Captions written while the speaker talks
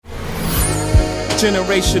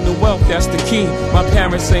Generational wealth, that's the key. My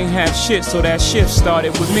parents ain't have shit, so that shift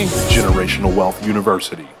started with me. Generational Wealth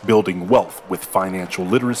University, building wealth with financial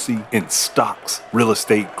literacy in stocks, real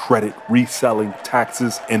estate, credit, reselling,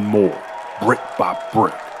 taxes, and more. Brick by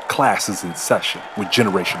brick. Classes in session with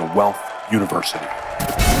Generational Wealth University.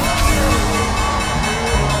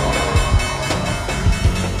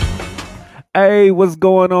 Hey, what's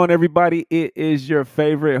going on, everybody? It is your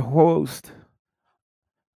favorite host.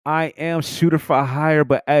 I am Shooter for Hire,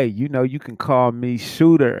 but hey, you know, you can call me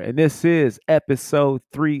Shooter. And this is episode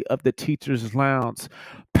 3 of the Teachers Lounge,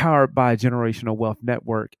 powered by Generational Wealth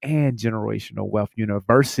Network and Generational Wealth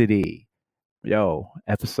University. Yo,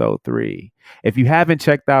 episode 3. If you haven't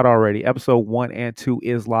checked out already, episode 1 and 2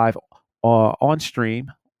 is live on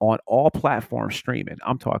stream on all platforms streaming.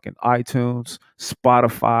 I'm talking iTunes,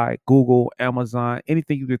 Spotify, Google, Amazon,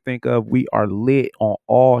 anything you could think of. We are lit on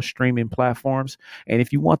all streaming platforms. And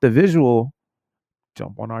if you want the visual,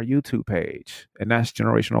 jump on our YouTube page. And that's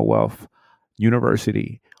Generational Wealth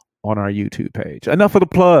University on our YouTube page. Enough of the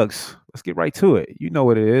plugs. Let's get right to it. You know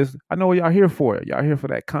what it is. I know what y'all here for. Y'all here for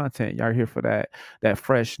that content. Y'all here for that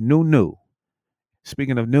fresh new.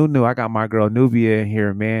 Speaking of new, I got my girl Nubia in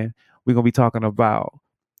here, man. We're going to be talking about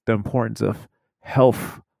the importance of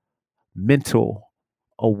health, mental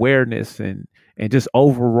awareness, and just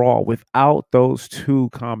overall. Without those two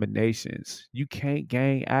combinations, you can't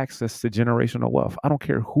gain access to generational wealth. I don't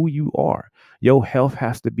care who you are. Your health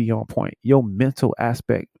has to be on point. Your mental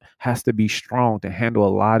aspect has to be strong to handle a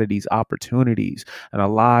lot of these opportunities and a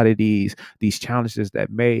lot of these challenges that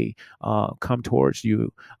may come towards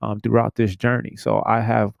you throughout this journey. So I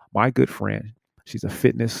have my good friend. She's a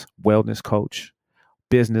fitness wellness coach,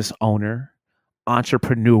 business owner,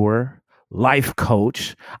 entrepreneur, life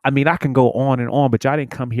coach. I mean, I can go on and on, but y'all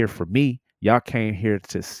didn't come here for me. Y'all came here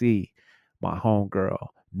to see my homegirl,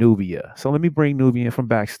 Nubia. So let me bring Nubia in from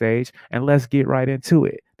backstage and let's get right into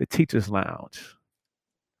it. The Teachers Lounge.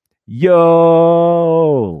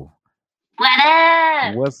 Yo. What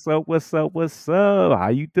up? What's up? How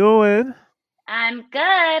you doing? I'm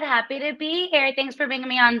good. Happy to be here. Thanks for bringing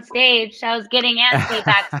me on stage. I was getting antsy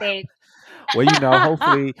backstage. Well, you know,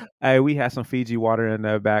 hopefully, we had some Fiji water in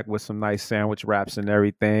the back with some nice sandwich wraps and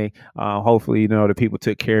everything. Hopefully, you know, the people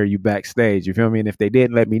took care of you backstage. You feel me? And if they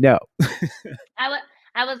didn't, let me know. I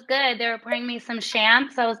was good. They were pouring me some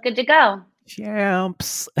champs. I was good to go.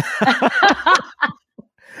 Champs.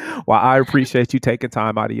 Well, I appreciate you taking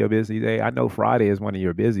time out of your busy day. I know Friday is one of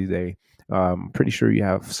your busy days. Pretty sure you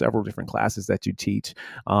have several different classes that you teach.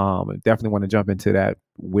 Definitely want to jump into that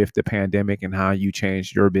with the pandemic and how you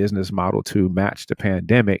changed your business model to match the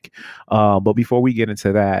pandemic. But before we get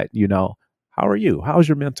into that, you know, how are you? How's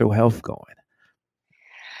your mental health going?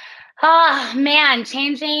 Oh, man.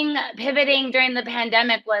 Pivoting during the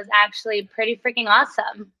pandemic was actually pretty freaking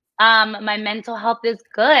awesome. My mental health is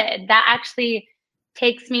good. That actually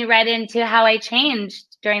takes me right into how I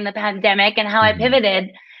changed during the pandemic and how I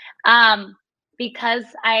pivoted. Because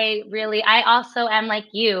I also am like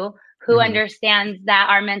you, who understands that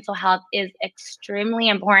our mental health is extremely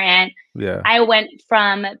important. Yeah. I went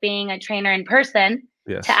from being a trainer in person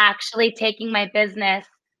Yes. to actually taking my business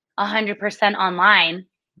 100% online.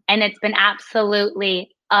 And it's been absolutely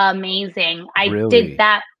amazing. Really?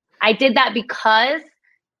 I did that because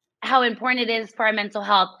how important it is for our mental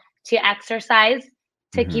health to exercise,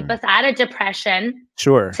 to keep us out of depression.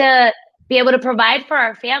 Sure. To be able to provide for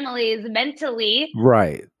our families mentally.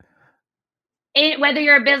 Right. Whether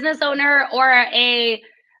you're a business owner or a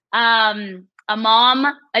mom,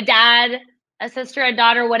 a dad, a sister, a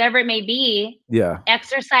daughter, whatever it may be. Yeah.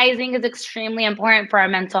 Exercising is extremely important for our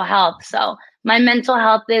mental health. So my mental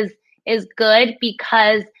health is good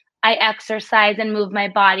because I exercise and move my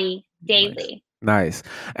body daily. Nice.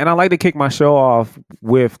 And I like to kick my show off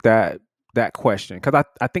with that question, because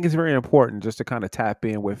I think it's very important just to kind of tap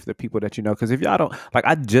in with the people that you know. Because if y'all don't, like,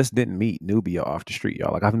 I just didn't meet Nubia off the street,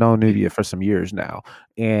 y'all. Like, I've known Nubia for some years now,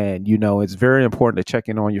 and you know, it's very important to check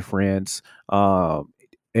in on your friends.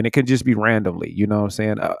 And it can just be randomly, you know what I'm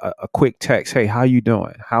saying? A quick text, hey, how you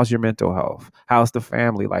doing? How's your mental health? How's the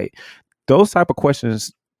family? Like, those type of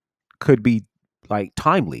questions could be like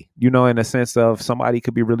timely, you know, in a sense of somebody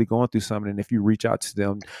could be really going through something. And if you reach out to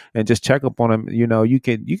them and just check up on them, you know, you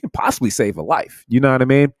can possibly save a life. You know what I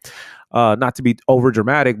mean? Not to be over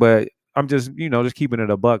dramatic, but I'm just, you know, just keeping it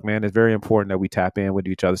a buck, man. It's very important that we tap in with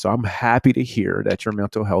each other. So I'm happy to hear that your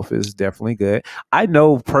mental health is definitely good. I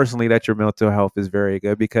know personally that your mental health is very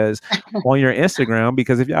good because on your Instagram,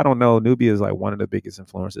 because if y'all don't know, Nubia is like one of the biggest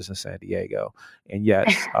influencers in San Diego. And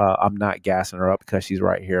yes, I'm not gassing her up because she's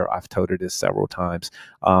right here. I've told her this several times.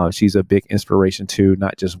 She's a big inspiration to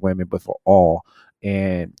not just women, but for all.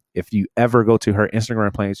 And if you ever go to her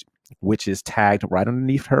Instagram page, which is tagged right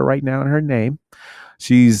underneath her right now in her name,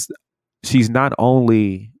 she's not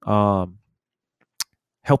only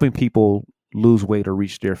helping people lose weight or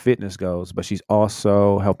reach their fitness goals, but she's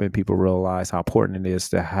also helping people realize how important it is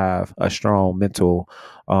to have a strong mental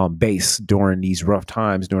base during these rough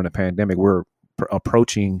times during the pandemic. We're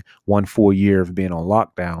approaching 1 full year of being on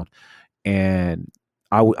lockdown, and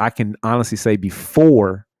I can honestly say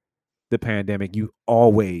before the pandemic, you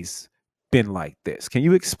always been like this. Can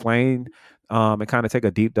you explain and kind of take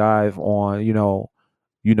a deep dive on,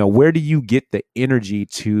 where do you get the energy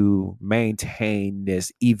to maintain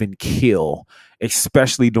this even kill,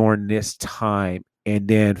 especially during this time? And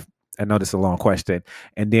then I know this is a long question,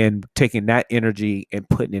 and then taking that energy and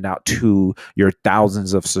putting it out to your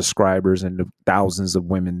thousands of subscribers and the thousands of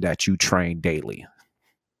women that you train daily.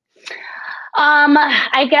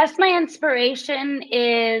 I guess my inspiration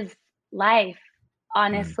is life.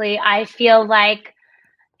 Honestly, I feel like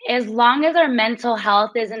as long as our mental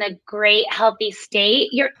health is in a great, healthy state,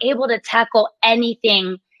 you're able to tackle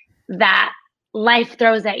anything that life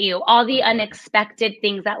throws at you, all the unexpected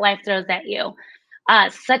things that life throws at you,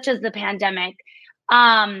 such as the pandemic.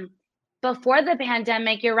 Before the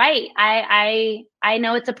pandemic, you're right. I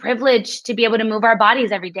know it's a privilege to be able to move our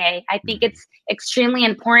bodies every day. I think it's extremely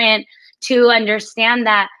important to understand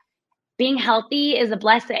that being healthy is a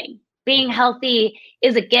blessing. Being healthy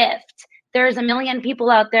is a gift. There's a million people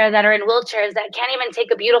out there that are in wheelchairs that can't even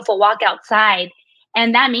take a beautiful walk outside.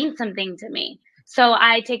 And that means something to me. So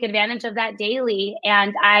I take advantage of that daily.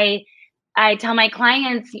 And I tell my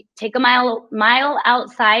clients, take a mile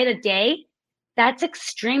outside a day. That's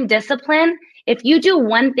extreme discipline. If you do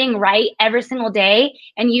one thing right every single day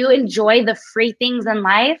and you enjoy the free things in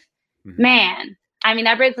life, man, I mean,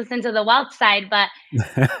 that brings us into the wealth side, but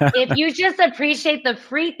if you just appreciate the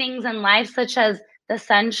free things in life, such as the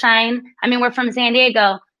sunshine, I mean, we're from San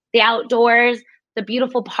Diego, the outdoors, the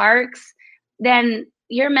beautiful parks, then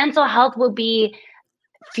your mental health will be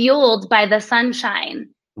fueled by the sunshine,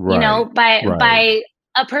 by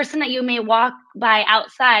a person that you may walk by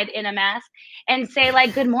outside in a mask and say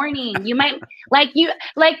like, good morning. You might, like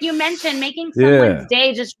you mentioned, making someone's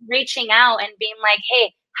day, just reaching out and being like,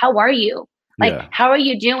 hey, how are you? Like, how are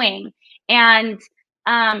you doing? And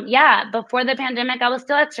before the pandemic, I was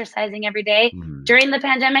still exercising every day. During the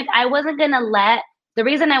pandemic, I wasn't going to the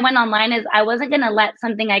reason I went online is I wasn't going to let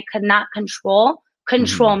something I could not control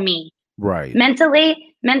me. Right.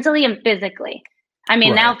 Mentally and physically. I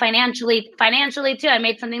mean, now financially too, I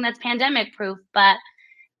made something that's pandemic proof, but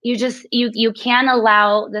you can't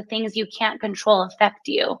allow the things you can't control affect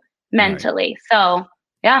you mentally. So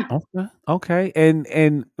yeah. Okay.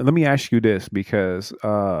 And let me ask you this, because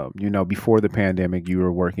before the pandemic, you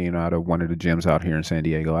were working out of one of the gyms out here in San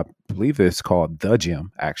Diego. I believe it's called The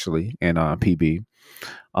Gym, actually, in PB.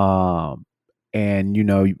 And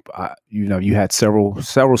you had several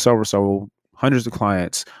hundreds of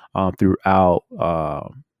clients throughout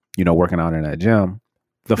working out in that gym.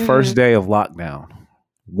 The first day of lockdown,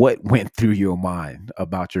 what went through your mind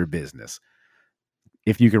about your business,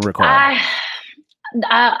 if you can recall?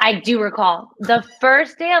 I do recall the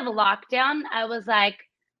first day of lockdown. I was like,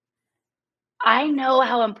 I know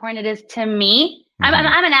how important it is to me.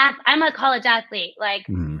 I'm a college athlete. Like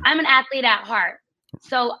I'm an athlete at heart.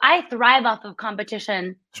 So I thrive off of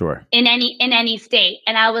competition. Sure. In any state.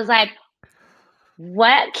 And I was like,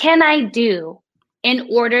 what can I do in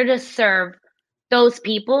order to serve those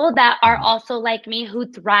people that are also like me, who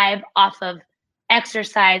thrive off of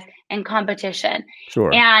exercise and competition?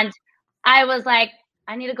 Sure. And I was like,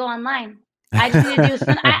 I need to go online. I just need to do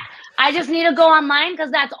some. I just need to go online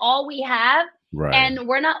because that's all we have. Right. And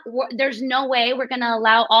there's no way we're going to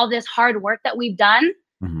allow all this hard work that we've done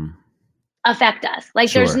affect us.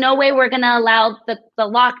 Like, there's no way we're going to allow the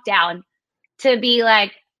lockdown to be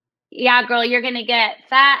like, yeah, girl, you're going to get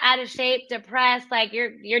fat, out of shape, depressed. Like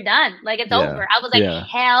you're done. Like it's over. I was like,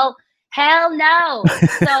 hell no.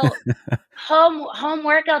 So home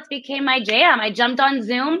workouts became my jam. I jumped on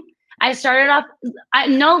Zoom. I started off,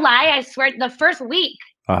 no lie, I swear, the first week.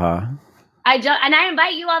 And I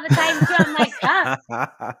invite you all the time too. I'm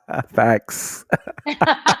like, Facts.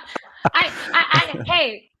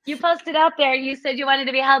 Hey, you posted out there, you said you wanted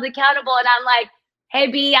to be held accountable, and I'm like, hey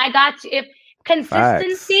B, I got you. If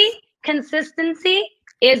consistency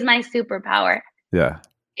is my superpower. Yeah.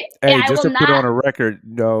 Hey, I just will to put not. on a record,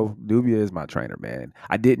 no, Nubia is my trainer, man.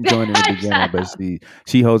 I didn't join in the beginning, Shut but up.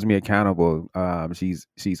 she holds me accountable.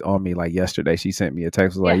 She's on me. Like yesterday, she sent me a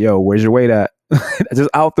text was like, Yeah. "Yo, where's your weight at?" Just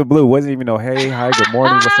out the blue. Wasn't even no hey, hi, good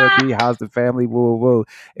morning, what's up, B? How's the family? Woo, woo.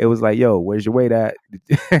 It was like, "Yo, where's your weight at?"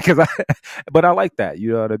 Because but I like that.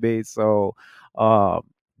 You know what I mean? So, um,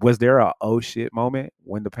 was there a oh shit moment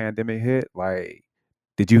when the pandemic hit? Like,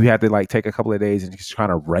 did you have to like take a couple of days and just trying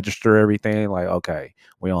to register everything? Like, okay,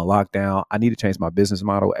 we're on lockdown. I need to change my business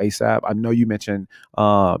model ASAP. I know you mentioned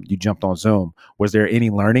you jumped on Zoom. Was there any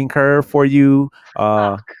learning curve for you?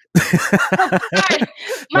 Fuck. Oh, sorry.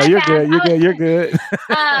 No, My you're bad. good. You're good. You're good.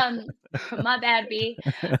 My bad, B.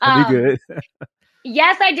 You Um, good.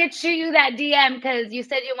 yes, I did shoot you that DM because you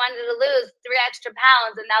said you wanted to lose 3 extra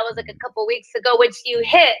pounds, and that was like a couple weeks ago, which you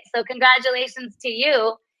hit. So congratulations to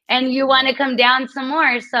you. And you want Yeah, to come down some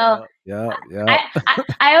more. So yeah, yeah, yeah.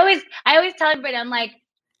 I always tell everybody, I'm like,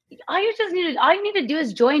 all you need to do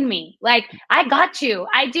is join me. Like, I got you.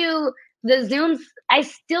 I do the Zooms. I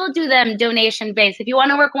still do them donation based. If you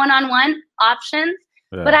want to work one-on-one options,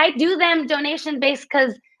 but Yeah, I do them donation based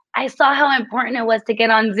because I saw how important it was to get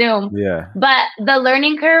on Zoom. yeah. But the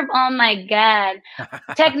learning curve, oh my God.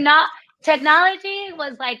 Techno Technology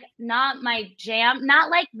was like not my jam.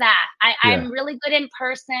 Not like that. Yeah, I'm really good in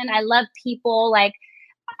person. I love people. Like,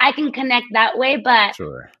 I can connect that way, but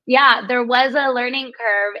sure. yeah, there was a learning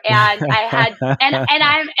curve, and I had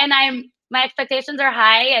and I'm my expectations are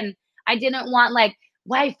high, and I didn't want like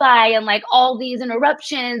Wi-Fi and like all these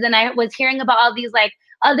interruptions, and I was hearing about all these like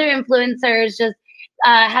other influencers just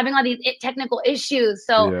having all these technical issues.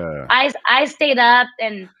 So Yeah, I stayed up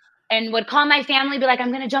and would call my family, be like,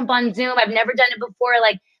 I'm gonna jump on Zoom. I've never done it before.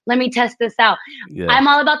 Like, let me test this out. yeah. I'm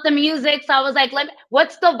all about the music, so I was like,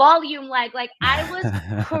 what's the volume like? Like, I was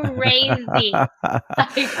crazy.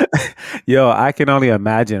 Like, Yo, I can only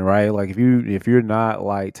imagine, right? Like if you're not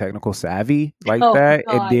like technical savvy like oh that,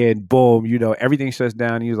 and God. then boom, everything shuts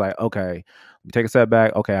down. And you're like, okay, let me take a step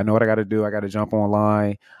back. Okay, I know what I got to do. I got to jump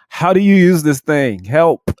online. How do you use this thing?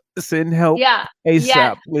 Help! Send help Yeah. Yes.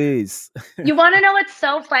 ASAP, please. You want to know what's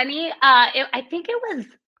so funny? I think it was,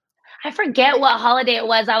 I forget what holiday it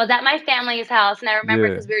was. I was at my family's house, and I remember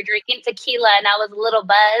Yeah. because we were drinking tequila, and I was a little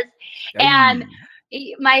buzzed. And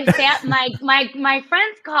Hey. my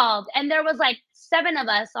friends called, and there was like 7 of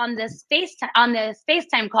us on this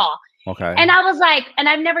FaceTime call. Okay. And I was like, and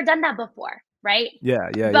I've never done that before, right? Yeah.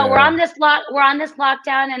 Yeah. But Yeah. Yeah. we're on this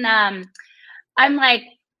lockdown, and I'm like,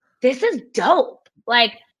 this is dope.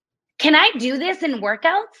 Like, can I do this in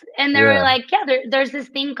workouts? And they were Yeah. like, yeah, there's this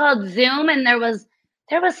thing called Zoom, and there was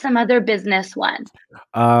some other business one.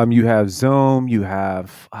 You have Zoom. You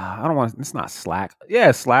have. I don't want. It's not Slack.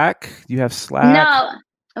 Yeah, Slack. You have Slack. No,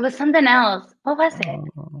 it was something else. What was it?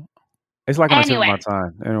 Uh, it's like on a tip of Anyway, my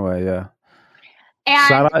tongue. Anyway, yeah.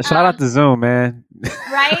 and Shout out to Zoom, man.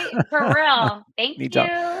 right, for real. Thank Need y'all.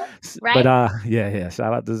 you. But Right? yeah.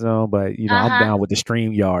 Shout out to Zoom. But I'm Uh-huh. down with the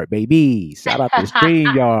StreamYard, baby. Shout out to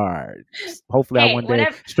StreamYard. Hopefully, I Hey, one day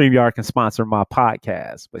whatever. StreamYard can sponsor my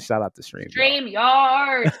podcast. But shout out to StreamYard.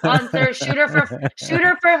 StreamYard sponsor shooter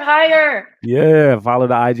for hire. Yeah, follow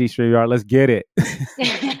the IG StreamYard. Let's get it.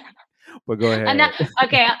 But go ahead. Enough.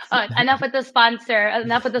 Okay. Enough with the sponsor.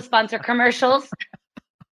 Enough with the sponsor commercials.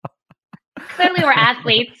 Clearly, we're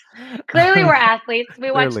athletes. Clearly, we're athletes.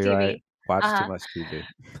 We watch Clearly, right? TV. Watch too Uh much TV.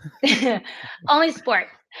 huh. Only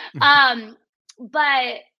sports.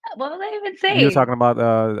 But what was I even You were saying? talking about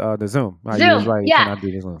the Zoom. You was Zoom. like, can Yeah. I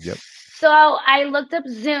do this Zoom? Yep. So I looked up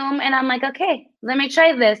Zoom, and I'm like, okay, let me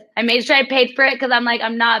try this. I made sure I paid for it because I'm like,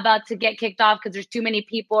 I'm not about to get kicked off because there's too many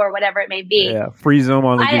people or whatever it may be. Yeah. Free Zoom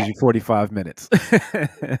only I gives you 45 minutes.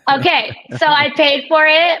 Okay, so I paid for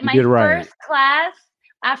it. You My did right. first class,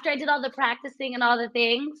 after I did all the practicing and all the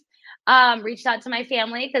things, reached out to my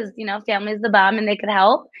family because family's the bomb and they could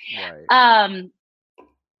help. Right.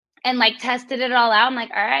 And like tested it all out. I'm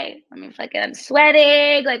like, all right, I'm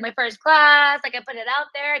sweating, like my first class. Like, I put it out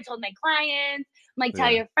there. I told my clients, I'm like,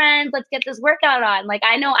 tell Yeah. your friends, let's get this workout on. Like,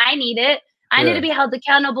 I know I need it. I need Yeah. to be held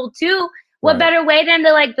accountable too. What Right. better way than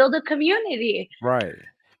to like build a community? Right.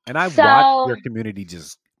 And I watched So your community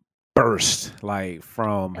just burst, like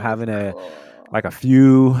from it was having cool. like a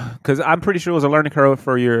few, because I'm pretty sure it was a learning curve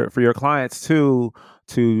for your clients too.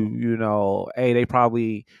 Hey, they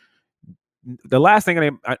probably the last thing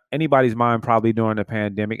in anybody's mind probably during the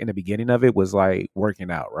pandemic in the beginning of it was like working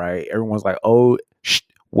out, right? Everyone's like, oh,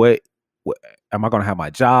 what am I going to have my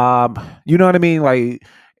job? You know what I mean? Like,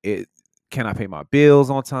 can I pay my bills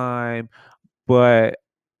on time? But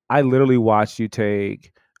I literally watched you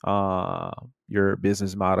take your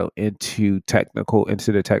business model into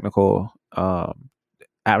the technical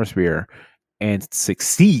atmosphere and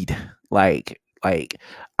succeed. Like I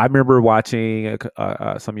remember watching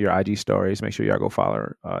some of your IG stories. Make sure y'all go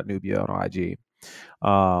follow Nubia on IG.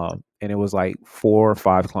 And it was like 4 or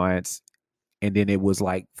 5 clients, and then it was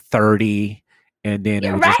like 30, and then it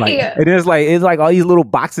You're was just like right. it's like all these little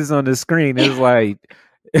boxes on the screen. It's like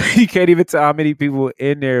you can't even tell how many people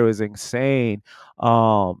in there. It was insane.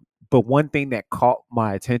 But one thing that caught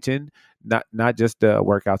my attention, not just the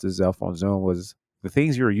workouts itself on Zoom, was the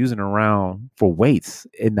things you were using around for weights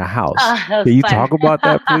in the house. Oh, that Can was you fun. talk about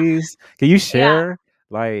that, please? Can you Yeah. share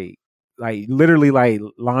like literally like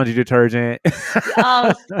laundry detergent?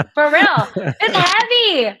 Oh, for real. It's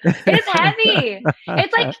heavy. It's heavy.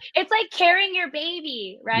 It's like carrying your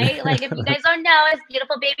baby, right? Like if you guys don't know, it's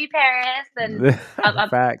beautiful baby Paris, and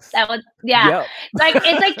Facts. that would, yeah. Yep.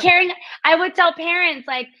 It's like carrying. I would tell parents,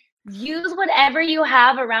 like, use whatever you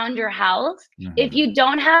have around your house. If you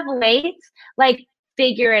don't have weights, like,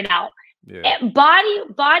 figure it out. Yeah.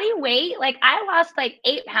 Body weight, like, I lost like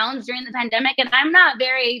 8 pounds during the pandemic, and I'm not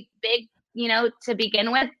very big, to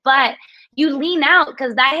begin with, but you lean out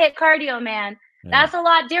because that hit cardio, man. That's a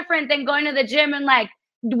lot different than going to the gym and like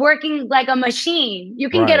working like a machine. You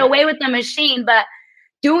can get away with the machine, but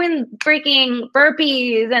doing freaking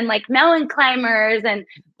burpees and like mountain climbers and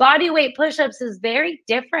body weight push-ups is very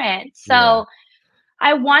different. So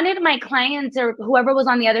I wanted my clients, or whoever was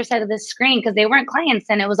on the other side of the screen, because they weren't clients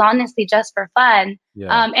and it was honestly just for fun.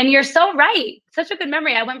 And you're so right. Such a good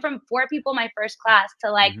memory. I went from 4 people my first class to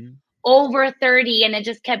like over 30, and it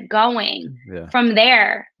just kept going from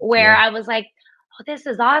there, where I was like, oh, this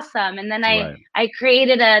is awesome. And then I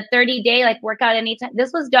created a 30-day like workout anytime.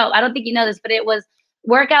 This was dope. I don't think you know this, but it was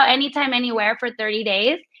workout anytime, anywhere for 30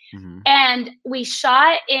 days. And we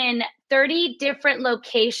shot in 30 different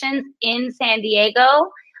locations in San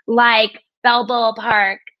Diego, like Balboa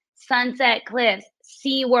Park, Sunset Cliffs,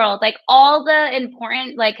 SeaWorld, like all the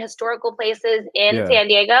important like historical places in San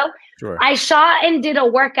Diego. I shot and did a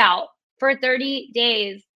workout for 30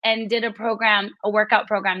 days and did a workout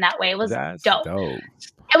program that way. It was dope.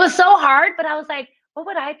 It was so hard, but I was like, what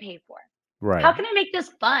would I pay for? How can I make this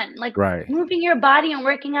fun? Like moving your body and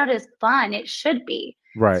working out is fun. It should be.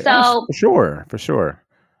 So For sure.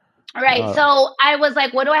 Right. So I was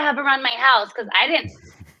like, what do I have around my house? Because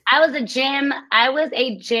I was a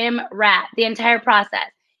gym rat the entire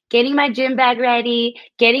process. Getting my gym bag ready,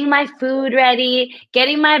 getting my food ready,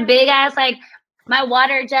 getting my big ass, like my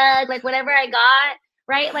water jug, like whatever I got,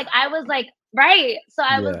 right? Like I was like, right. So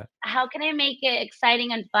I was, how can I make it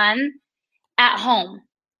exciting and fun at home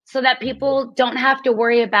so that people don't have to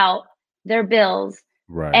worry about their bills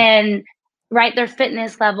and their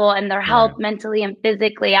fitness level and their health mentally and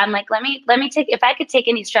physically. I'm like, let me take, if I could take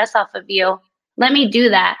any stress off of you, let me do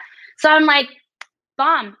that. So I'm like,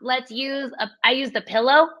 bomb, I used a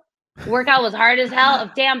pillow. Workout was hard as hell.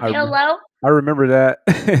 A damn pillow. I remember that.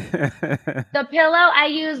 The pillow, I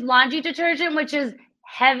used laundry detergent, which is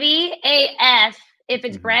heavy AF if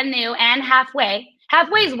it's brand new, and halfway.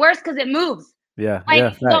 Halfway is worse because it moves. So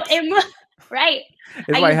it moves. Right.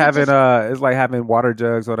 It's like having water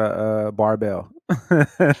jugs on a barbell. Trying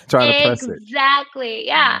to press it. Exactly.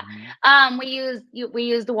 Yeah. We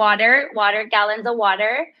used water, gallons of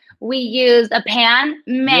water. We used a pan.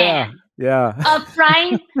 Man. Yeah. A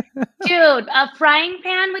frying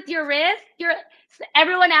pan with your wrist.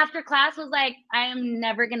 Everyone after class was like, I am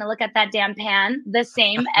never gonna look at that damn pan the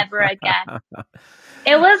same ever again.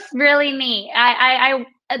 It was really neat. I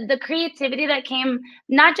the creativity that came,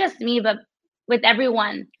 not just me, but with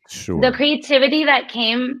everyone. The creativity that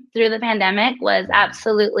came through the pandemic was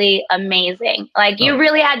absolutely amazing. Like you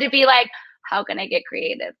really had to be like, how can I get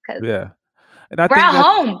creative? Because we're at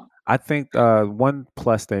home. I think one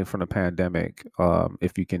plus thing from the pandemic,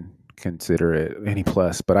 if you can consider it any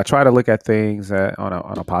plus, but I try to look at things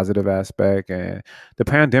on a positive aspect, and the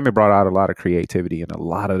pandemic brought out a lot of creativity in a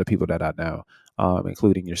lot of the people that I know,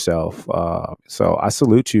 including yourself. So I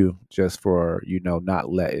salute you just for,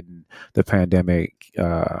 not letting the pandemic,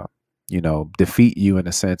 defeat you in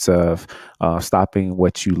the sense of stopping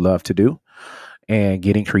what you love to do and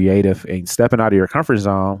getting creative and stepping out of your comfort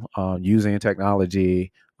zone, using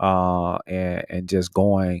technology, and just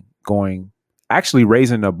going, actually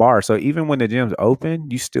raising the bar. So even when the gym's open,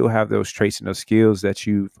 you still have those traits and those skills that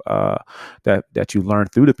you've that you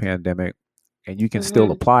learned through the pandemic, and you can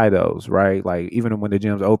still apply those, right? Like even when the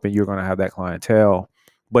gym's open, you're going to have that clientele,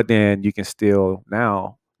 but then you can still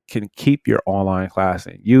now can keep your online class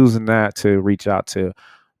and using that to reach out to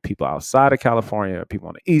people outside of California, people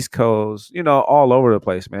on the East Coast, all over the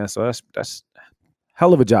place, man. So that's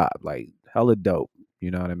hell of a job, like hella dope.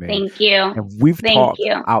 You know what I mean? Thank you. And we've Thank talked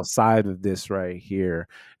you. outside of this right here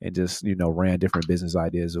and just, ran different business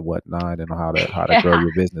ideas and whatnot and how to grow Yeah.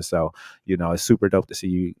 your business. So, it's super dope to see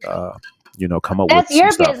you, come up with That's some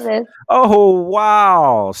your stuff. business. Oh,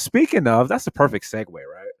 wow. Speaking of, that's the perfect segue,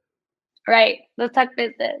 right? Right. Let's talk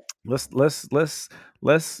business.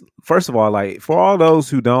 Let's first of all, like for all those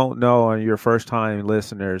who don't know and your first time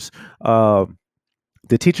listeners,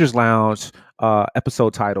 the Teachers Lounge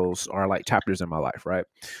episode titles are like chapters in my life, right?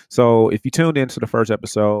 So if you tuned into the first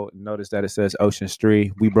episode, notice that it says Oceans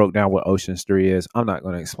 3. We broke down what Oceans 3 is. I'm not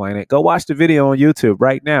going to explain it. Go watch the video on YouTube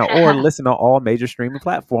right now or listen on all major streaming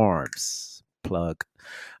platforms. Plug.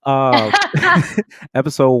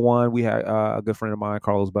 Episode 1, we had a good friend of mine,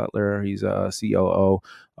 Carlos Butler. He's a COO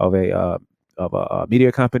of a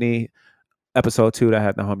media company. Episode 2, that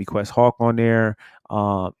had the homie Quest Hawk on there.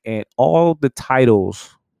 And all the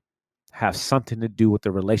titles have something to do with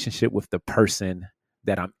the relationship with the person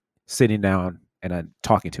that I'm sitting down and I'm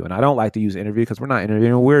talking to. And I don't like to use interview because we're not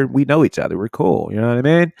interviewing. We know each other. We're cool. You know what I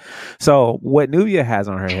mean? So what Nubia has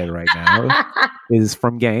on her head right now is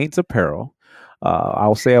from Gaines Apparel.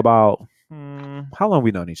 I'll say about how long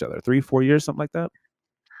we known each other? 3-4 years, something like that.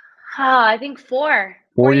 I think 4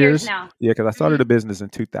 years now. Yeah, because I started the business in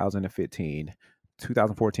 2015,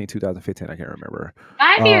 2014, 2015. I can't remember.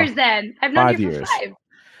 5 years then. I've known you for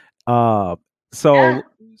 5.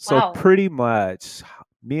 So pretty much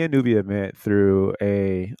me and Nubia met through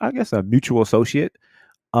a mutual associate.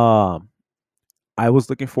 I was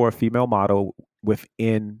looking for a female model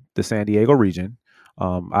within the San Diego region.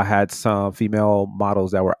 I had some female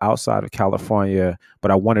models that were outside of California, but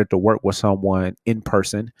I wanted to work with someone in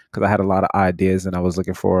person because I had a lot of ideas and I was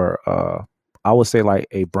looking for, I would say like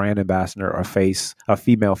a brand ambassador or a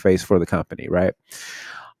female face for the company. Right.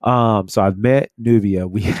 So I met Nubia.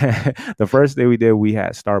 We had the first day we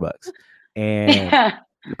had Starbucks and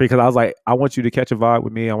because I was like, I want you to catch a vibe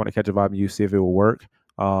with me. I want to catch a vibe with you, see if it will work.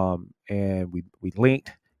 And we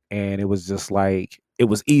linked and it was just like, it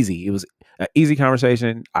was easy. It was an easy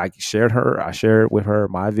conversation. I shared with her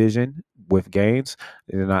my vision with Gaines.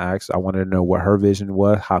 And then I wanted to know what her vision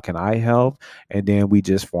was. How can I help? And then we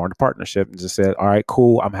just formed a partnership and just said, all right,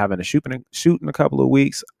 cool. I'm having a shoot in a couple of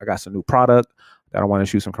weeks. I got some new product that I want to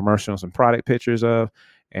shoot some commercials and product pictures of.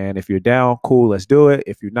 And if you're down, cool, let's do it.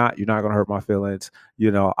 If you're not going to hurt my feelings.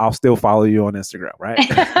 I'll still follow you on Instagram, right?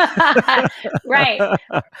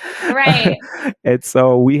 Right. And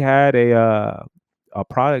so we had a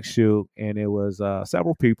product shoot and it was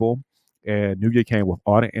several people and Nubia came with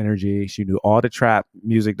all the energy. She knew all the trap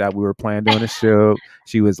music that we were playing during the shoot.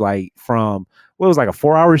 She was like from, what was like a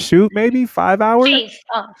 4-hour shoot, maybe 5 hours? Face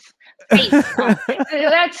off.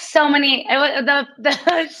 That's so many.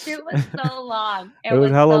 The shoot was so long. It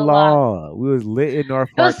was hella so long. We was lit in our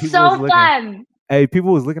park. It was so fun. Hey,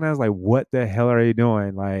 people was looking at us like, what the hell are you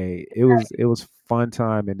doing? Like it was fun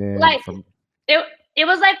time. And then it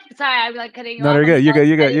was like, sorry, I'm like cutting you off. No, you're good.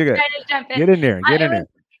 You're good. Get in there.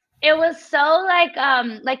 It was so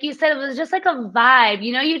like you said, it was just like a vibe.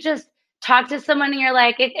 You just talk to someone and you're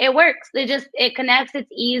like, it works. It connects.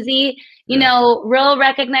 It's easy. Real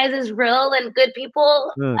recognizes real, and good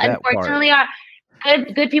people unfortunately are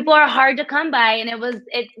good people are hard to come by. And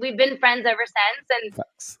we've been friends ever since.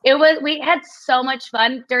 And we had so much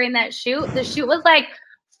fun during that shoot. The shoot was like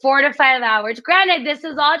 4 to 5 hours. Granted, this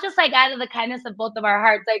is all just like out of the kindness of both of our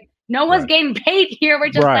hearts. Like no one's getting paid here. We're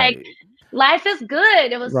just like, life is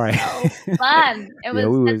good. It was so fun. We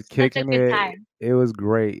was kicking it. Time. It was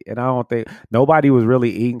great. And I don't think nobody was really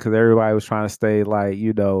eating because everybody was trying to stay like,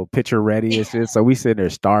 picture ready and shit. So we sitting there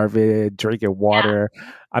starving, drinking water. Yeah.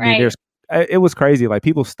 I mean, it was crazy. Like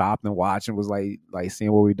people stopped and watched and was like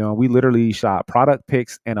seeing what we're doing. We literally shot product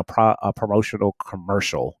pics and a promotional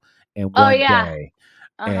commercial in one day.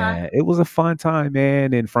 And it was a fun time,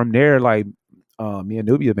 man. And from there, like me and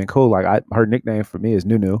Nubia have been cool. Like her nickname for me is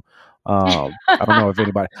Nunu. I don't know if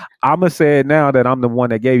anybody. I'm gonna say it now that I'm the one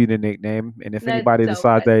that gave you the nickname, and if anybody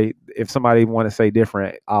decides if somebody want to say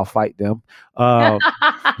different, I'll fight them. But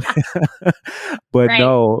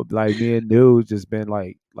no, like me and Nu just been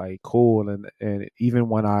like cool, and even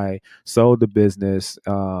when I sold the business,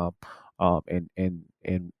 and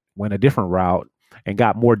went a different route and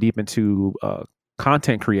got more deep into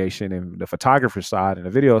content creation and the photographer side and the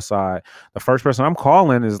video side, the first person I'm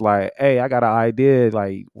calling is like, hey, I got an idea.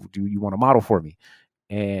 Like, do you want to model for me?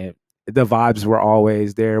 And the vibes were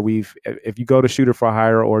always there. If you go to Shooter for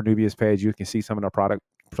Hire or Nubia's page, you can see some of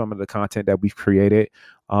the content that we've created.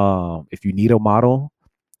 If you need a model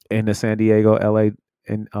in the San Diego, LA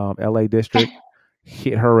district,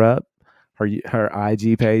 hit her up. her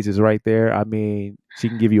IG page is right there. I mean, she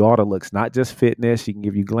can give you all the looks, not just fitness. She can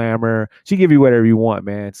give you glamour. She can give you whatever you want,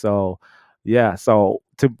 man. So yeah. So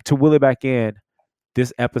to will it back in,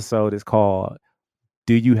 this episode is called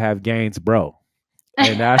 "Do You Have Gains, Bro?"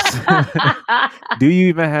 And that's do you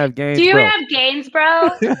even have gains, Do you bro? have gains, bro?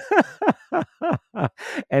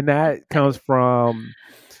 And that comes from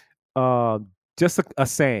just a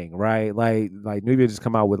saying, right? Like Nubia just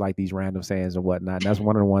come out with like these random sayings and whatnot. And that's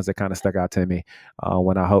one of the ones that kind of stuck out to me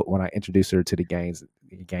when I introduced her to the Gains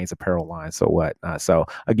apparel line. So what? So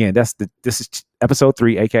again, this is episode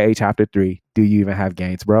 3, aka chapter 3. Do you even have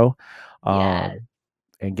gains, bro? Yes.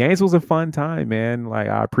 And Gains was a fun time, man. Like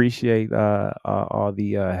I appreciate all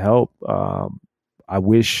the help. I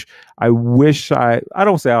don't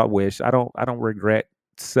say I wish. I don't regret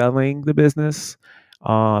selling the business.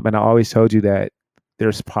 And I always told you that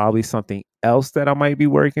there's probably something else that I might be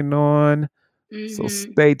working on. So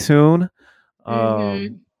stay tuned.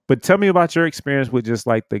 But tell me about your experience with just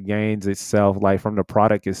like the Gains itself, like from the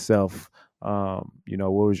product itself. What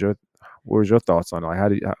was your thoughts on it?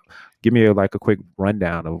 Like give me a quick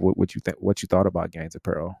rundown of what you thought about Gains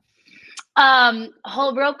apparel.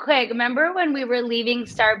 Hold real quick. Remember when we were leaving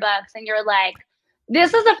Starbucks and you're like,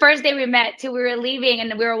 this was the first day we met too. We were leaving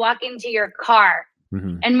and we were walking to your car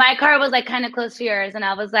and my car was like kind of close to yours. And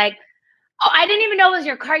I was like, oh, I didn't even know it was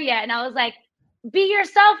your car yet. And I was like, be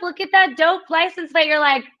yourself. Look at that dope license plate. You're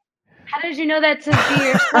like, how did you know that to be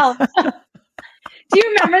yourself? Do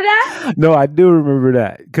you remember that? No, I do remember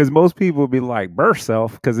that because most people be like birth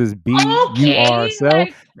self because it's B-U-R self.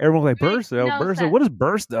 Like, everyone's like birth self, birth self. What does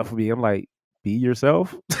birth stuff mean? I'm like, be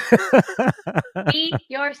yourself. Be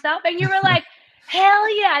yourself, and you were like,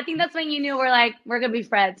 hell yeah! I think that's when you knew we're gonna be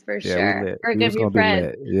friends for sure. We're gonna be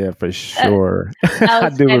friends. Yeah, for sure. I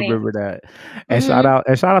do remember that. And shout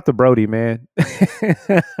out to Brody, man.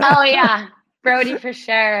 Oh yeah. Brody for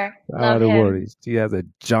sure. Love him. Brody. He has a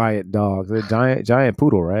giant dog. A giant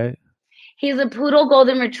poodle, right? He's a poodle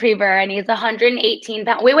golden retriever, and he's 118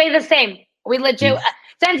 pounds. We weigh the same. We legit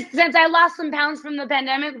since I lost some pounds from the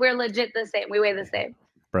pandemic, we're legit the same. We weigh the same.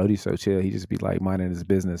 Brody's so chill. He just be like minding his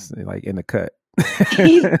business, like in the cut.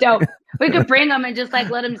 He's dope. We could bring him and just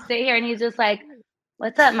like let him sit here, and he's just like,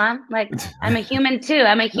 "What's up, mom? Like, I'm a human too.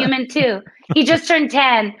 I'm a human too." He just turned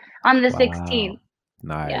 10 on the 16th.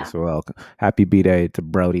 Nice. Yeah. Well, happy B-Day to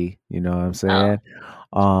Brody. You know what I'm saying?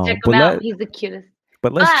 Check him out. He's the cutest.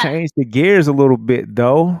 But let's change the gears a little bit,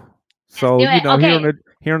 though. So,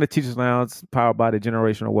 here on the Teachers Lounge, powered by the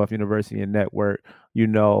Generational Wealth University and Network,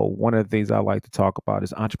 one of the things I like to talk about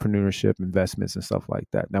is entrepreneurship, investments, and stuff like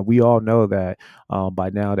that. Now, we all know that by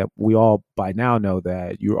now know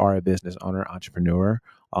that you are a business owner, entrepreneur,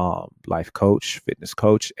 life coach, fitness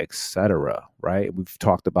coach, etc. Right? We've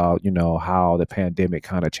talked about, how the pandemic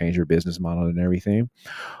kind of changed your business model and everything.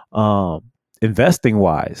 Investing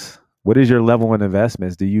wise, what is your level in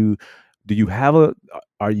investments? Do you have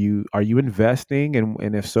are you investing,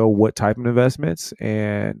 and if so, what type of investments,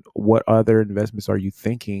 and what other investments are you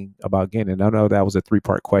thinking about getting? And I know that was a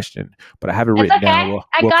 3-part question, but I have it written down.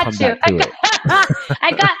 I got you.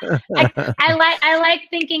 I like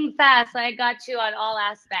thinking fast, so I got you on all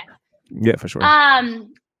aspects. Yeah, for sure.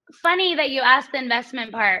 Funny that you asked the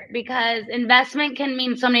investment part, because investment can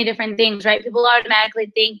mean so many different things, right? People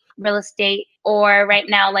automatically think real estate or right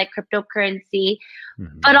now like cryptocurrency,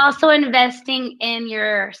 but also investing in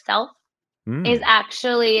yourself is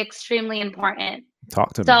actually extremely important.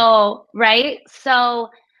 Talk to me. So, right? So,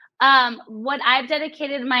 what I've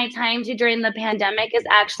dedicated my time to during the pandemic is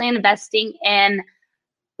actually investing in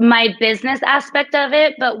my business aspect of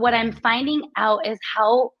it. But what I'm finding out is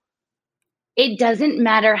how it doesn't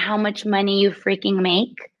matter how much money you freaking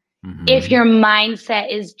make if your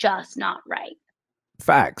mindset is just not right.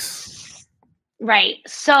 Facts. Right.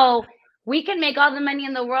 So we can make all the money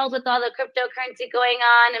in the world with all the cryptocurrency going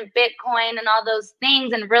on and Bitcoin and all those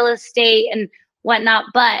things and real estate and whatnot.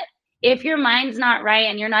 But if your mind's not right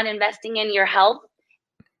and you're not investing in your health,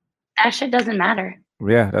 that shit doesn't matter.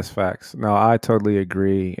 Yeah, that's facts. No, I totally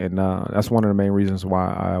agree. And that's one of the main reasons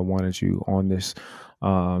why I wanted you on this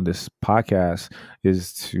podcast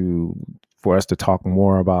is for us to talk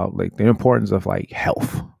more about like the importance of like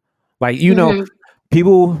health. Like,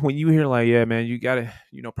 people, when you hear like, yeah, man, you gotta,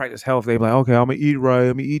 practice health, they're like, okay, I'm gonna eat right,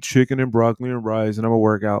 I'm gonna eat chicken and broccoli and rice, and I'm gonna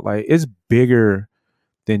work out. Like, it's bigger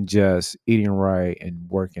than just eating right and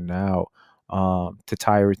working out. To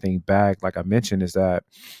tie everything back, like I mentioned, is that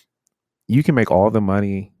you can make all the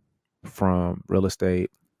money from real estate,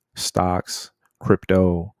 stocks,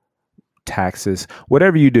 crypto, taxes,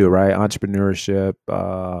 whatever you do, right? Entrepreneurship,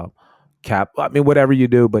 I mean, whatever you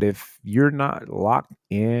do, but if you're not locked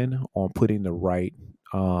in on putting the right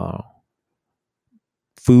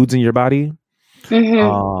foods in your body,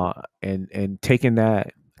 and taking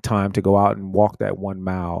that time to go out and walk that 1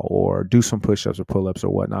 mile or do some push-ups or pull-ups or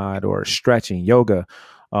whatnot, or stretching, yoga,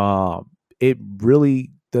 it really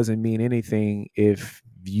doesn't mean anything if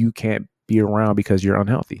you can't be around because you're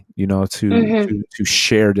unhealthy, to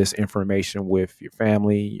share this information with your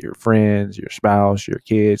family, your friends, your spouse, your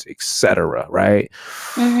kids, etc. Right?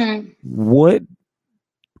 What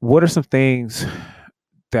are some things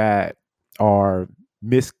that are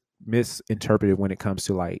misinterpreted when it comes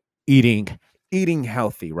to like eating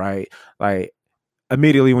healthy, right? Like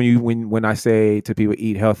immediately when I say to people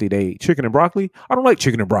eat healthy, they eat chicken and broccoli. I don't like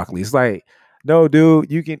chicken and broccoli. It's like, no,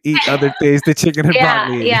 dude, you can eat other things than chicken and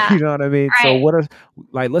broccoli. Yeah. You know what I mean? Right. So what are,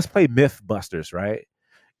 like, let's play Myth Busters, right?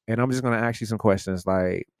 And I'm just gonna ask you some questions,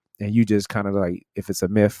 like, and you just kind of like if it's a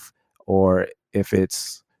myth or if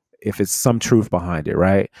it's some truth behind it,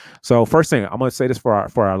 right? So first thing, I'm gonna say this for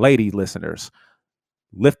our lady listeners.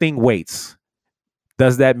 Lifting weights,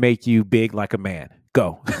 does that make you big like a man?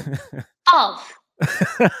 Go. False.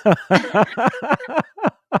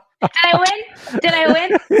 Did I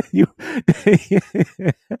win? You.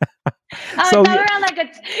 So around like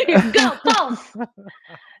go false.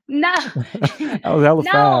 No. That was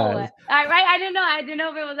hella fast. Right? I didn't know. I didn't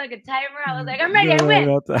know if it was like a timer. I was like, I'm ready. I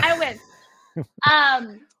win. I win.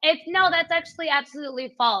 That's actually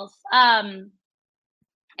absolutely false.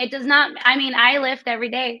 It does not. I mean, I lift every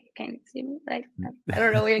day. Can you see me? Like, I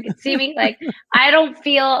don't know where you can see me. Like, I don't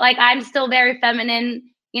feel like I'm still very feminine.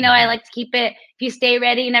 I like to keep it. If you stay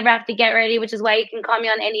ready, you never have to get ready, which is why you can call me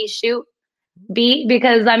on any shoot beat,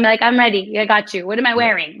 because I'm like, I'm ready. I got you. What am I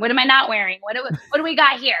wearing? What am I not wearing? What do we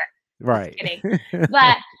got here? Right. Just kidding.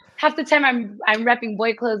 But half the time I'm repping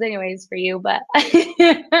boy clothes anyways for you, but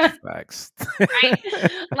facts.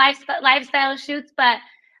 Right? Lifestyle shoots, but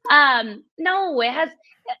no, it has.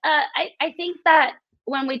 I think that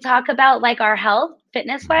when we talk about like our health,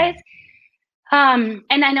 fitness wise, and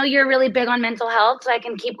I know you're really big on mental health, so I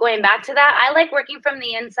can keep going back to that. I like working from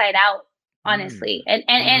the inside out, honestly,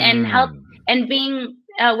 and health, and being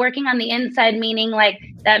working on the inside, meaning like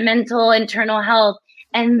that mental internal health,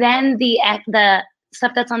 and then the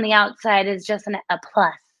stuff that's on the outside is just a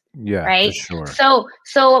plus. Yeah, right. For sure.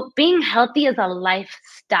 So being healthy is a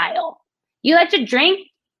lifestyle. You like to drink,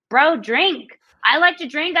 bro, drink. I like to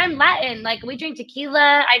drink. I'm Latin. Like, we drink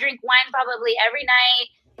tequila. I drink wine probably every night.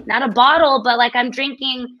 Not a bottle, but like I'm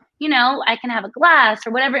drinking, I can have a glass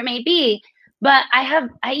or whatever it may be. But I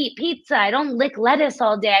eat pizza. I don't lick lettuce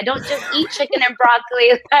all day. I don't just eat chicken and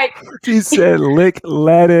broccoli. Like, she said lick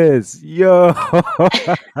lettuce. Yo.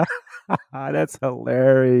 That's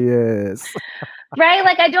hilarious. Right?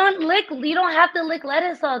 Like, you don't have to lick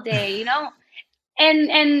lettuce all day,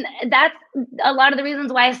 And that's a lot of the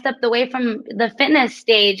reasons why I stepped away from the fitness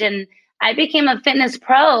stage, and I became a fitness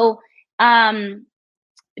pro,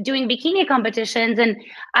 doing bikini competitions, and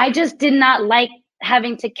I just did not like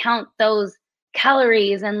having to count those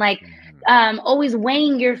calories and like always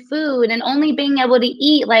weighing your food and only being able to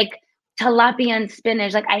eat like tilapia and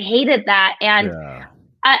spinach. Like, I hated that, and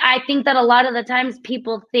I think that a lot of the times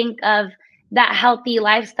people think of that healthy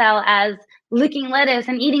lifestyle as licking lettuce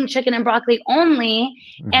and eating chicken and broccoli only.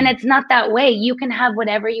 And it's not that way. You can have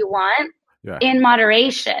whatever you want in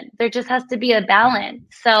moderation. There just has to be a balance.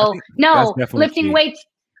 So no, lifting weights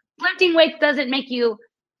doesn't make you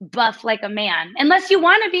buff like a man, unless you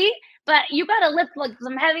want to be. But you got to lift like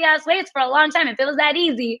some heavy ass weights for a long time. If it was that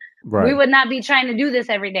easy, we would not be trying to do this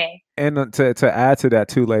every day. And to add to that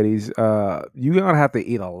too, ladies, you're going to have to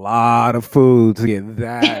eat a lot of food to get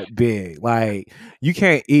that big. Like, you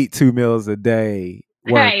can't eat 2 meals a day,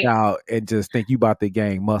 work out, and just think you about to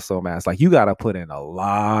gain muscle mass. Like, you got to put in a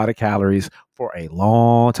lot of calories for a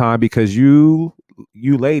long time, because you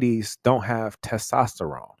ladies don't have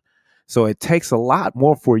testosterone. So it takes a lot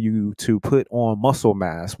more for you to put on muscle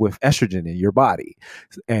mass with estrogen in your body.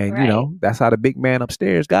 And, that's how the big man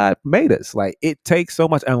upstairs God made us. Like, it takes so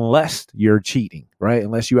much, unless you're cheating, right?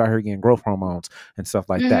 Unless you out here getting growth hormones and stuff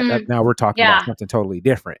like that. Now we're talking about something totally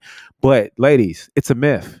different. But ladies, it's a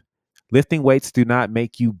myth. Lifting weights do not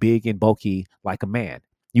make you big and bulky like a man.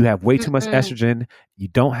 You have way too much estrogen. You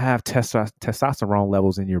don't have testosterone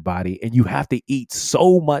levels in your body. And you have to eat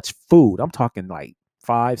so much food. I'm talking like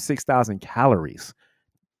 5,000-6,000 calories,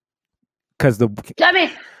 because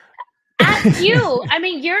Ask you. I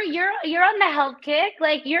mean, you're on the health kick.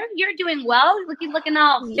 Like you're doing well. Looking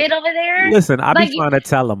all fit over there. Listen, I be Like trying to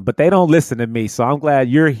tell them, but they don't listen to me. So I'm glad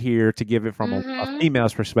you're here to give it from a Mhm.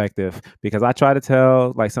 female's perspective, because I try to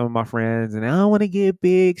tell like some of my friends, and I don't want to get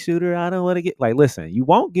big, Shooter. I don't want to get like, listen, you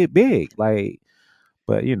won't get big, like,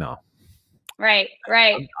 but you know, Right.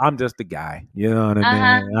 I'm just a guy. You know what I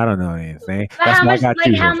Uh-huh. mean? I don't know anything. But That's how what I much? got Like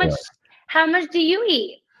you here for. how much do you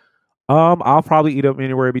eat? I'll probably eat up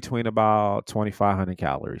anywhere between about 2,500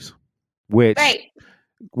 calories, which Right.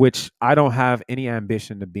 I don't have any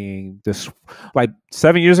ambition to being this. Like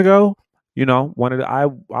 7 years ago, you know, I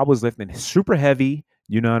was lifting super heavy.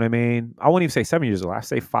 You know what I mean? I wouldn't even say 7 years ago. I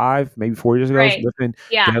say 5, maybe 4 years ago. I was Right. lifting,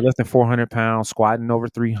 Yeah. lifting 400 pounds, squatting over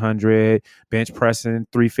 300, bench pressing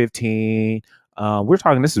 315. We're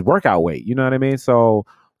talking, this is workout weight. You know what I mean? So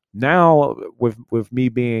now with me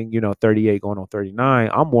being, 38 going on 39,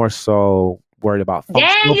 I'm more so worried about Dang,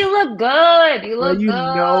 functional. you look good. You Well, look good.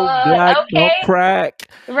 black don't Okay. crack.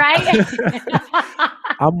 Right.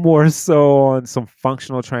 I'm more so on some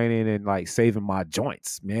functional training and like saving my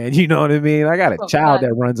joints, man. You know what I mean? I got a Oh, child God.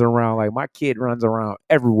 that runs around, like my kid runs around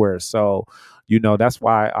everywhere. So, that's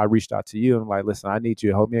why I reached out to you and like, listen, I need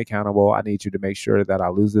you to hold me accountable. I need you to make sure that I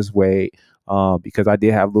lose this weight, because I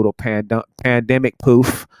did have a little pandemic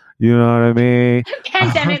poof. You know what I mean?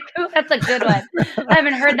 Pandemic proof. That's a good one. I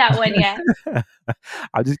haven't heard that one yet.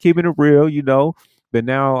 I'm just keeping it real, But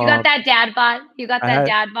now You got that dad bod. You got I that had-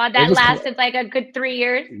 dad bod. it That was cl- lasted like a good 3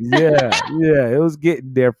 years. yeah, it was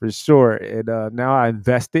getting there for sure. And now I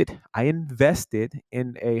invested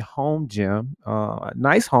in a home gym, a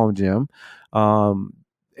nice home gym.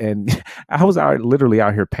 And I was literally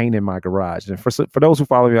out here painting my garage. And for those who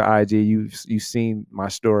follow me on IG, you've seen my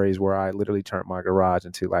stories where I literally turned my garage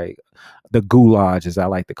into like the goulash, as I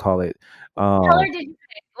like to call it. What color did you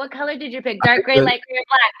pick? What color did you pick? Dark gray, light gray, or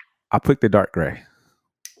black? I picked the dark gray.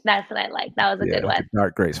 That's what I like. That was a good one.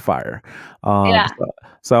 Dark gray's fire. Yeah.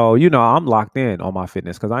 So I'm locked in on my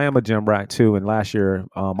fitness because I am a gym rat too. And last year,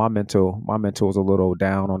 my mental was a little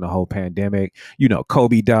down on the whole pandemic.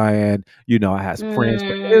 Kobe dying. I had some friends,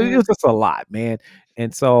 but it was just a lot, man.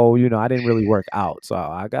 And so I didn't really work out. So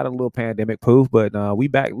I got a little pandemic poof, but we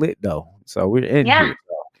back lit though. So we're in here.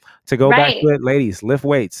 So, to go back to it, ladies, lift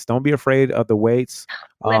weights. Don't be afraid of the weights.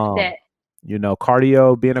 Lift it.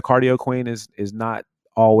 Cardio. Being a cardio queen is not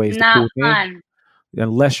always not the cool fun. thing,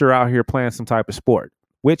 unless you're out here playing some type of sport,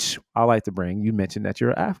 which I like to bring. You mentioned that you're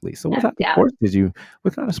an athlete, so what kind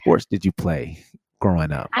of sports did you play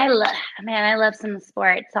growing up? I love some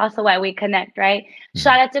sports. Also why we connect, right?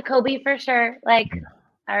 Shout out to Kobe for sure. Like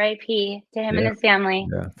R.I.P. to him and his family.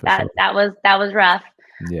 That was rough.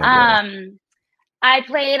 I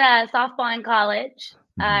played softball in college.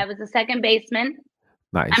 I was a second baseman.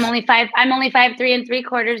 Nice. I'm only 5'3"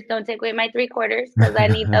 3/4. Don't take away my 3/4 because I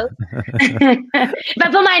need those. If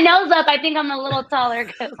I put my nose up, I think I'm a little taller.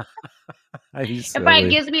 It probably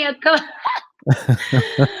gives me a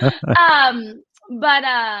I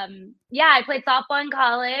played softball in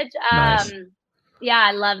college. Nice.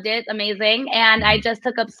 I loved it. Amazing. And I just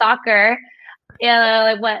took up soccer.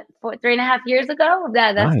 3.5 years ago?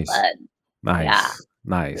 That's nice. fun. Nice. Yeah.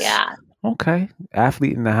 Nice. Yeah. Okay.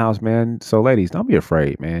 Athlete in the house, man. So ladies, don't be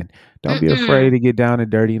afraid, man. Don't be afraid to get down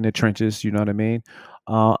and dirty in the trenches. You know what I mean?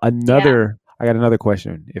 I got another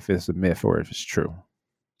question, if it's a myth or if it's true.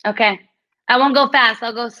 Okay. I won't go fast.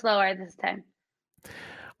 I'll go slower this time.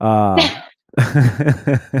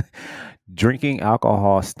 Drinking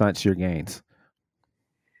alcohol stunts your gains.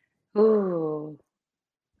 Ooh.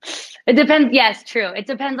 It depends. Yes, true. It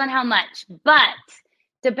depends on how much, but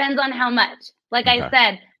depends on how much. Like I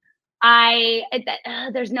said,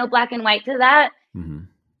 there's no black and white to that. Mm-hmm.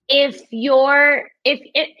 If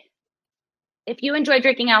you enjoy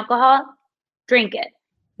drinking alcohol, drink it.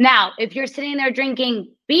 Now, if you're sitting there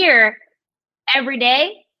drinking beer every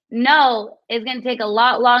day, no, it's going to take a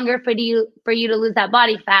lot longer for you to lose that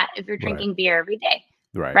body fat if you're drinking beer every day.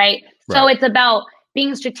 Right. So it's about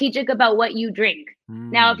being strategic about what you drink.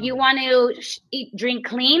 Now, if you want to drink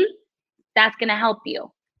clean, that's going to help you.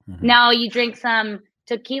 Mm-hmm. Now you drink some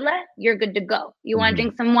tequila, you're good to go. You want to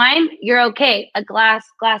drink some wine, you're okay. A glass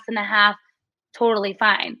and a half, totally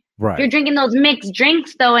fine. Right. If you're drinking those mixed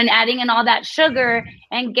drinks though, and adding in all that sugar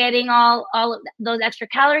and getting all of those extra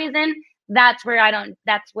calories in, that's what I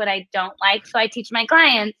don't like. So I teach my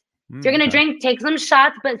clients, if you're going to drink, take some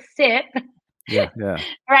shots, but sip. Yeah.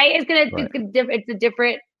 Right? It's a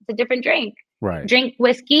different drink. Right. Drink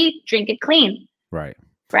whiskey, drink it clean. Right.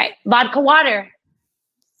 Vodka water.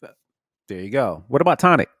 There you go. What about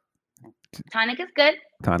tonic? Tonic is good.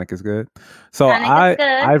 Tonic is good. So Tonic is good.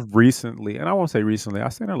 I've recently, and I won't say recently, I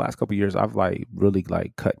say in the last couple of years, I've like really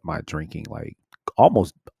like cut my drinking like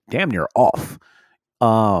almost damn near off.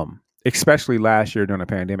 Especially last year during the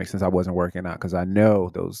pandemic, since I wasn't working out, because I know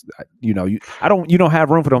those, you know, you don't have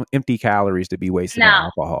room for them empty calories to be wasted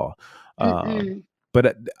on alcohol.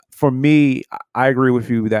 But for me, I agree with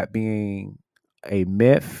you that being a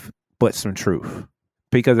myth, but some truth,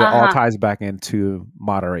 because it all ties back into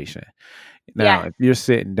moderation. Now, if you're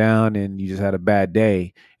sitting down and you just had a bad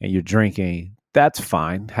day and you're drinking, that's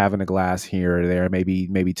fine. Having a glass here or there,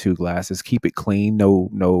 maybe 2 glasses. Keep it clean.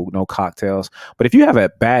 No cocktails. But if you have a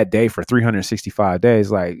bad day for 365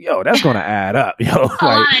 days, like, yo, that's gonna add up. Yo,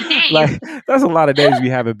 like that's a lot of days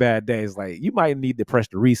you having bad days. Like, you might need to press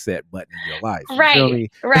the reset button in your life. Right.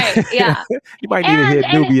 Yeah. You might need to hit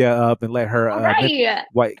Nubia up and let her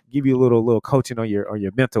give you a little coaching on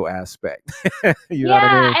your mental aspect. You know what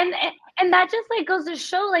I mean? And that just like goes to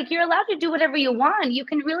show, like, you're allowed to do whatever you want. You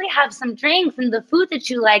can really have some drinks and the food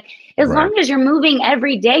that you like. As long as you're moving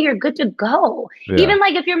every day, you're good to go. Yeah. Even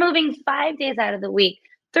like if you're moving 5 days out of the week,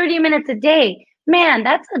 30 minutes a day, man,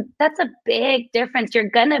 that's a big difference. You're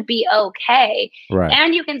gonna be okay. Right.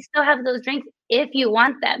 And you can still have those drinks if you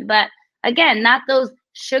want them. But again, not those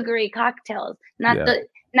sugary cocktails, not those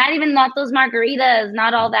margaritas,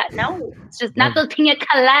 not all that. No, it's just not those pina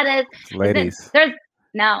coladas. Ladies.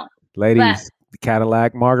 Ladies, the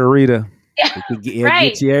Cadillac margarita. It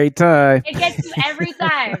gets you every time. It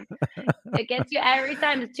gets you every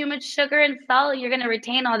time. It's too much sugar and salt. You're going to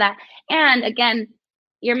retain all that. And again,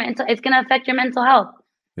 it's going to affect your mental health.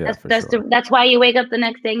 Yeah, that's why you wake up the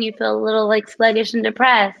next day and you feel a little like sluggish and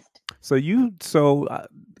depressed. So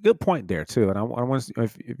good point there too. And I want to,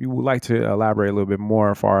 if you would like to elaborate a little bit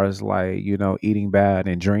more as far as like, you know, eating bad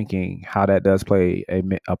and drinking, how that does play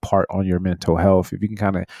a part on your mental health. If you can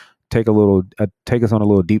kind of take us on a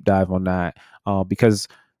little deep dive on that, because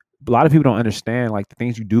a lot of people don't understand, like, the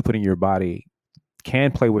things you do put in your body can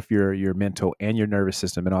play with your mental and your nervous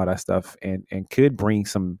system and all that stuff, and could bring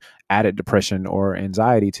some added depression or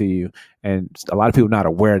anxiety to you. And a lot of people are not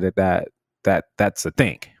aware that's a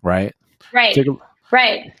thing, right? Right.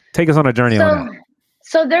 Take us on a journey on that.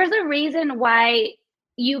 So there's a reason why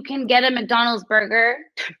you can get a McDonald's burger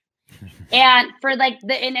and for like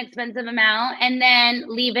the inexpensive amount, and then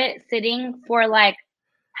leave it sitting for like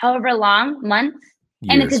however long, months.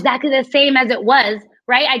 Years. And it's exactly the same as it was,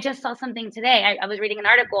 right? I just saw something today. I was reading an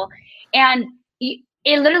article, and it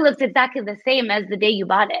literally looks exactly the same as the day you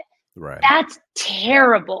bought it. Right. That's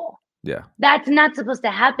terrible. Yeah. That's not supposed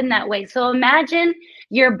to happen that way. So imagine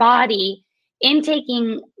your body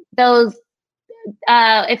intaking those,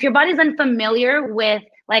 if your body's unfamiliar with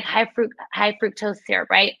like high fructose syrup,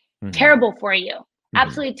 right? Mm-hmm. Terrible for you. Mm-hmm.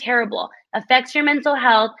 Absolutely terrible. Affects your mental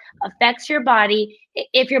health, affects your body.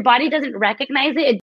 If your body doesn't recognize it,